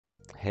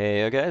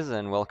Hey guys,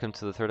 and welcome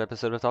to the third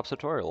episode of Top's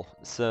tutorial.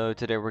 So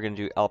today we're going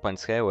to do Alpine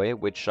Skyway,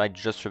 which I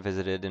just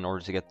revisited in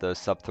order to get the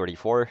sub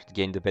 34,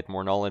 gained a bit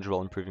more knowledge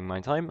while improving my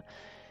time.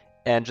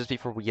 And just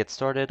before we get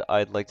started,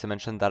 I'd like to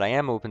mention that I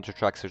am open to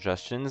track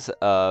suggestions.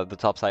 The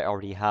tops I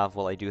already have,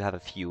 well I do have a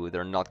few,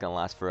 they're not going to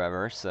last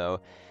forever,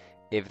 so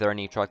if there are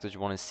any tracks that you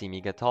want to see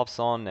me get tops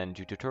on and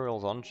do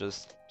tutorials on,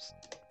 just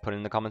put it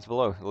in the comments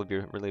below, it'll be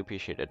really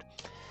appreciated.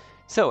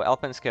 So,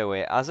 Alpine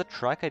Skyway, as a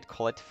track, I'd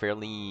call it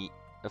fairly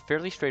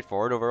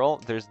straightforward overall.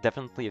 There's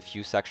definitely a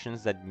few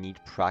sections that need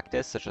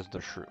practice, such as the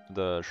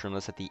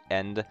shroomless at the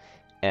end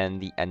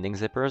and the ending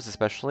zippers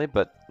especially,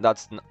 but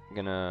that's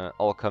gonna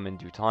all come in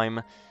due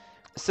time.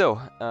 So,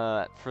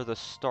 for the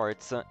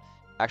starts,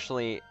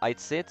 actually, I'd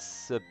say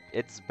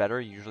it's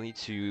better usually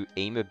to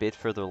aim a bit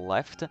further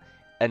left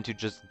and to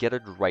just get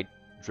a right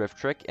drift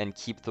trick and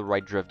keep the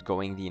right drift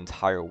going the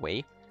entire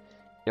way.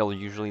 It'll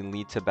usually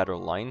lead to better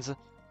lines.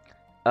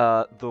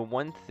 The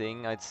one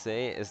thing I'd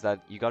say is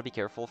that you gotta be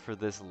careful for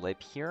this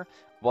lip here.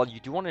 While you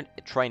do want to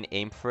try and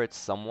aim for it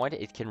somewhat,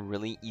 it can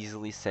really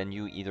easily send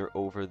you either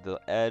over the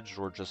edge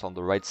or just on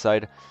the right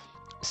side.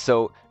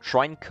 So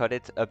try and cut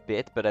it a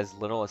bit, but as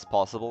little as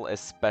possible,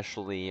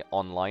 especially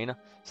online,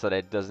 so that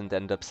it doesn't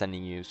end up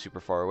sending you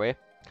super far away.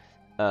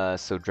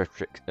 So drift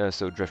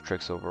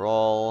tricks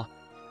overall.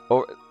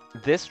 Or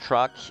this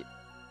track,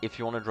 if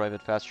you want to drive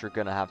it fast, you're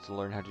gonna have to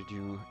learn how to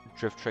do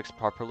drift tricks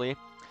properly.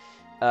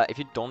 If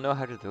you don't know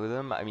how to do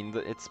them, I mean,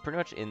 it's pretty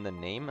much in the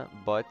name,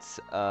 but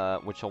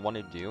what you'll want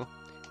to do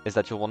is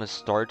that you'll want to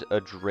start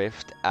a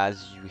drift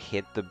as you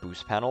hit the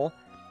boost panel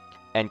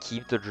and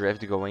keep the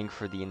drift going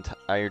for the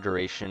entire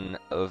duration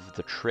of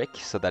the trick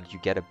so that you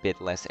get a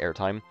bit less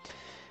airtime.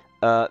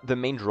 The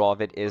main draw of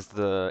it is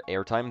the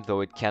airtime,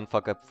 though it can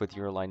fuck up with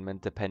your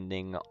alignment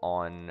depending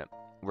on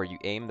where you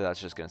aim.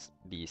 That's just going to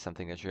be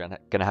something that you're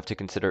going to have to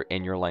consider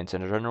in your lines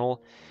in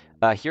general.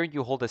 Here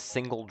you hold a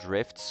single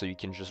drift, so you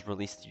can just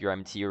release your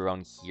MT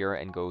around here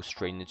and go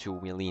straight into a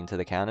wheelie into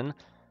the cannon.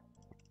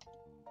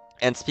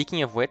 And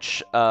speaking of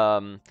which,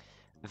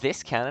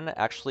 this cannon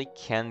actually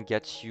can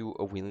get you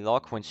a wheelie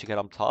lock once you get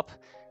on top.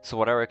 So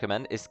what I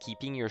recommend is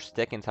keeping your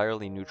stick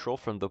entirely neutral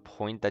from the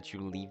point that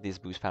you leave this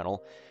boost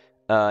panel.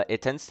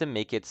 It tends to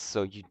make it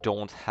so you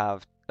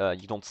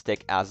don't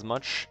stick as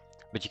much,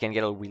 but you can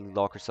get a wheelie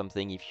lock or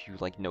something if you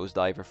like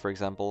nosedive, for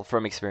example,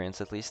 from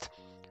experience at least.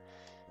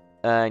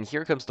 And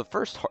here comes the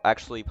first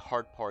actually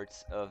hard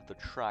parts of the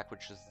track,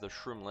 which is the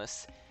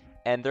shroomless.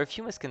 And there are a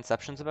few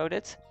misconceptions about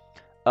it.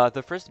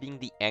 The first being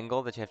the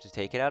angle that you have to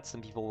take it at.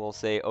 Some people will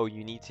say, oh,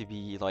 you need to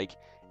be like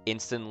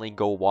instantly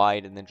go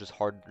wide and then just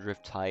hard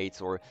drift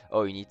tight, or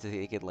oh, you need to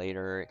take it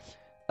later.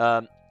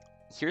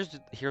 Here's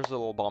a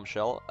little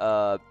bombshell.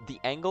 The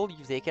angle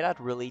you take it at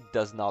really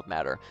does not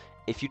matter.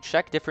 If you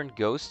check different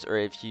ghosts, or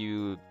if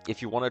you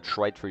want to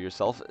try it for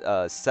yourself,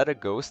 set a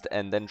ghost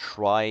and then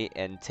try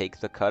and take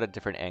the cut at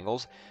different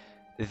angles.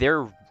 There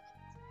are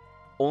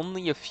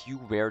only a few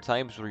rare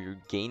times where you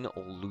gain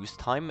or lose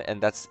time, and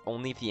that's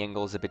only if the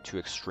angle is a bit too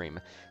extreme.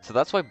 So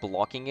that's why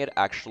blocking it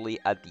actually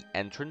at the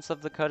entrance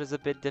of the cut is a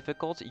bit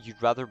difficult.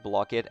 You'd rather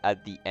block it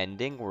at the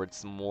ending, where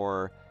it's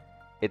more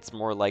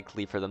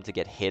likely for them to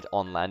get hit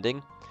on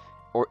landing.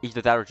 Or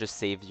either that or just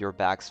save your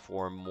backs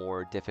for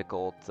more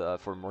difficult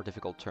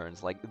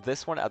turns. Like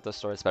this one at the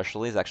start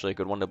especially is actually a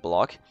good one to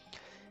block,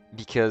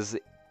 because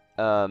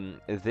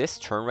this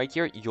turn right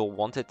here, you'll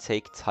want to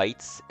take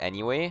tights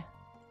anyway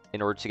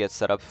in order to get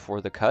set up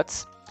for the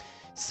cuts.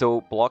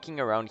 So blocking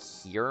around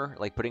here,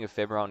 like putting a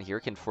fib around here,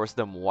 can force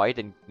them wide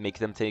and make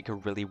them take a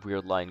really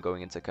weird line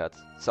going into cuts.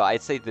 So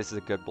I'd say this is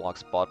a good block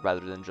spot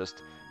rather than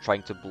just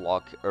trying to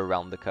block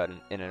around the cut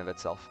in and of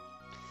itself.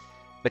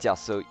 But yeah,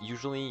 so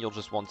usually you'll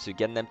just want to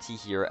get an empty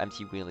here,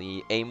 empty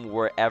wheelie, aim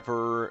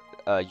wherever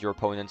your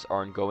opponents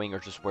aren't going or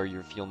just where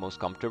you feel most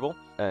comfortable,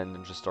 and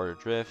then just start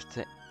a drift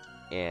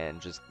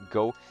and just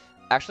go.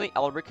 Actually,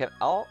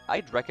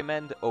 I'd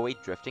recommend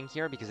 08 drifting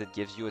here because it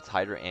gives you a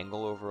tighter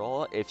angle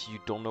overall. If you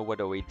don't know what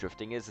 08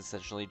 drifting is,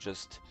 essentially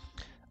just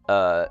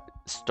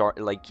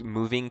start like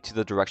moving to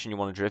the direction you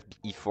want to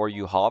drift before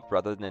you hop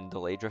rather than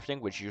delay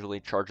drifting, which usually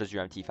charges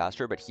your MT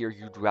faster, but here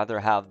you'd rather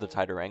have the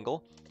tighter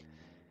angle.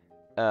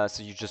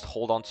 So you just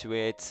hold on to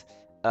it.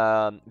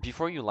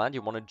 Before you land,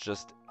 you want to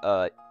just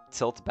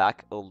tilt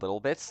back a little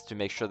bit to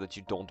make sure that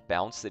you don't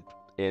bounce.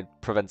 It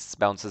prevents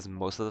bounces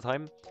most of the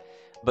time.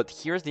 But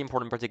here's the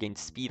important part to gain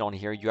speed on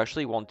here. You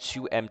actually want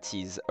 2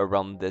 empties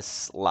around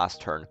this last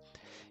turn.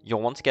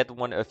 You'll want to get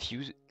one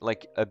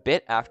a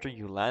bit after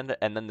you land,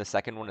 and then the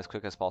second one as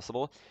quick as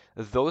possible.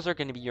 Those are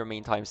going to be your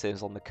main time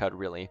saves on the cut,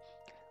 really.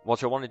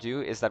 What you'll want to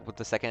do is that with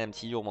the second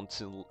empty, you'll want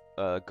to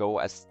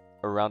go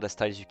around as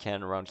tight as you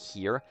can around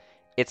here.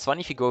 It's fun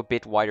if you go a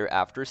bit wider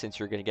after, since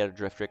you're going to get a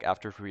drift trick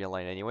after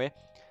realign anyway.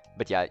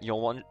 But yeah, you'll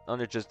want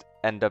to just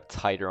end up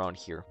tighter on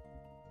here.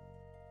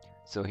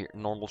 So here,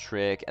 normal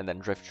trick and then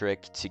drift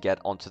trick to get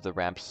onto the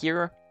ramp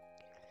here.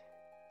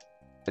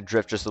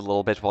 drift just a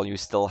little bit while you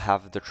still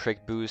have the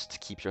trick boost,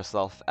 keep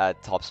yourself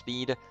at top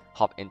speed.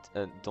 Hop in.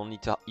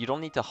 You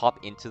don't need to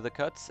hop into the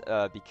cuts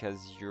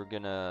because you're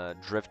gonna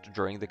drift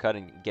during the cut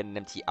and get an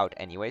empty out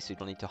anyway, so you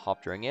don't need to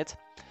hop during it.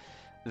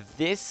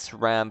 This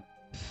ramp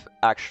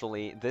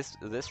actually, this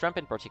ramp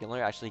in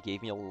particular actually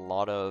gave me a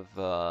lot of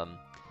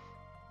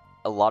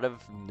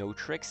no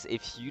tricks.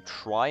 If you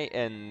try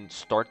and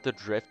start the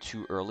drift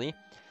too early,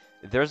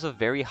 there's a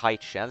very high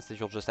chance that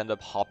you'll just end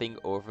up hopping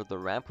over the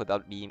ramp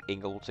without being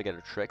able to get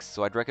a trick.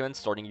 So I'd recommend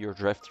starting your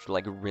drift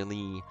like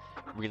really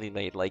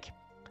late. Like,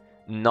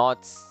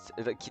 not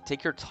like,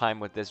 take your time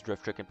with this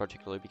drift trick in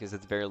particular because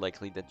it's very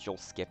likely that you'll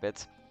skip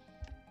it.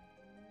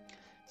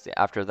 So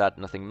after that,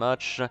 nothing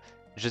much.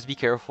 Just be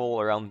careful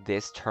around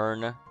this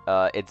turn.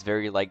 It's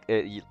very like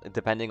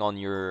depending on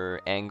your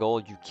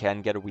angle, you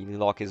can get a wheelie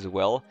lock as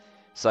well.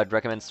 So I'd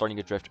recommend starting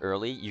a drift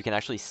early. You can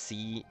actually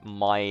see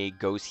my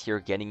ghost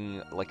here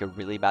getting like a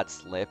really bad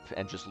slip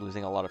and just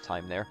losing a lot of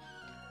time there.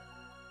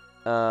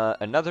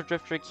 Another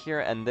drift trick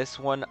here, and this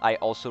one I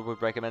also would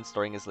recommend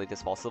starting as late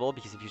as possible,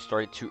 because if you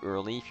start it too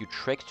early, if you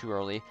trick too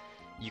early,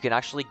 you can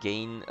actually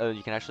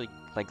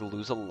like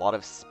lose a lot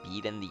of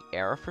speed in the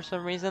air for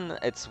some reason.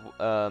 It's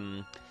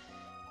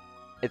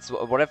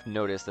what I've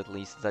noticed, at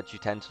least, that you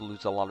tend to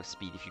lose a lot of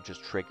speed if you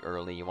just trick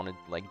early. You want to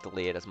like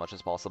delay it as much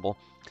as possible.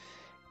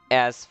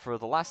 As for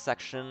the last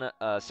section,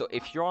 so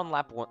if you're on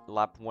lap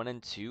 1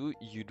 and 2,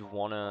 you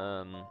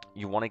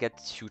wanna get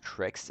 2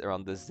 tricks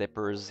around the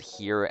zippers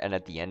here and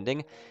at the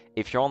ending.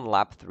 If you're on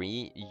lap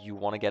 3, you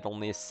wanna get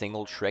only a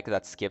single trick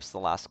that skips the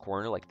last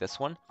corner, like this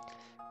one.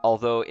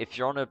 Although if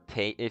you're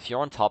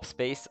on top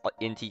space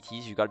in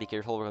TTs, you gotta be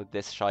careful with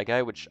this Shy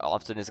Guy, which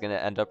often is gonna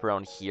end up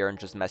around here and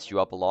just mess you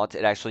up a lot.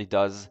 It actually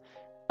does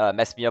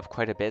mess me up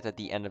quite a bit at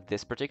the end of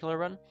this particular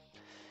run.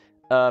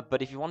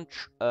 But if you want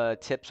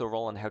tips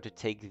overall on how to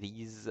take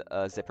these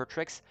zipper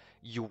tricks,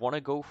 you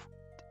want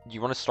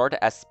to start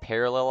as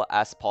parallel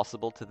as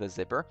possible to the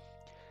zipper,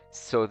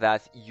 so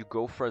that you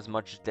go for as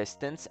much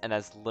distance and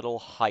as little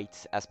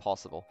height as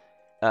possible.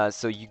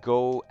 So you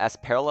go as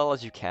parallel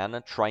as you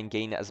can, try and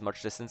gain as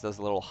much distance as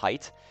little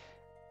height,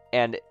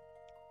 and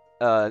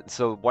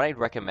so what I'd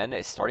recommend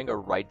is starting a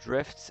right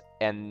drift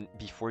and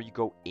before you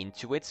go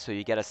into it, so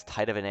you get as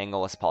tight of an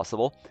angle as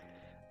possible.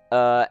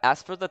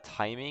 As for the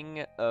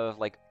timing of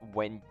like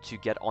when to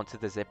get onto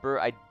the zipper,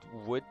 I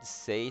would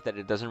say that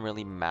it doesn't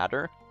really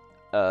matter.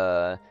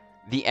 The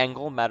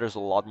angle matters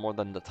a lot more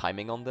than the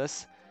timing on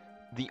this.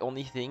 The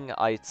only thing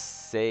I'd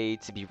say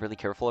to be really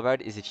careful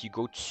about is if you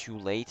go too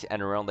late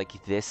and around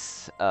like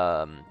this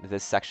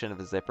this section of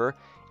the zipper,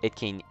 it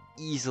can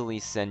easily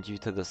send you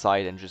to the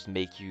side and just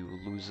make you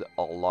lose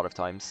a lot of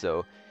time.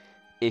 So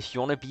if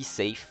you want to be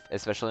safe,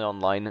 especially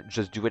online,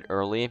 just do it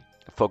early.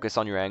 Focus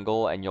on your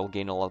angle, and you'll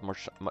gain a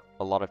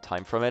lot of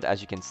time from it.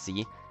 As you can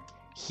see,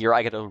 here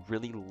I get a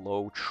really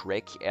low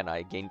trick, and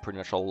I gain pretty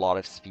much a lot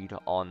of speed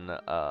on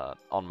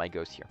my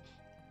ghost here.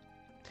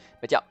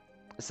 But yeah,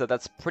 so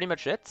that's pretty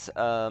much it.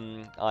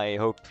 I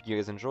hope you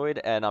guys enjoyed,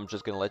 and I'm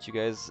just gonna let you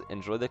guys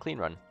enjoy the clean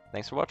run.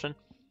 Thanks for watching.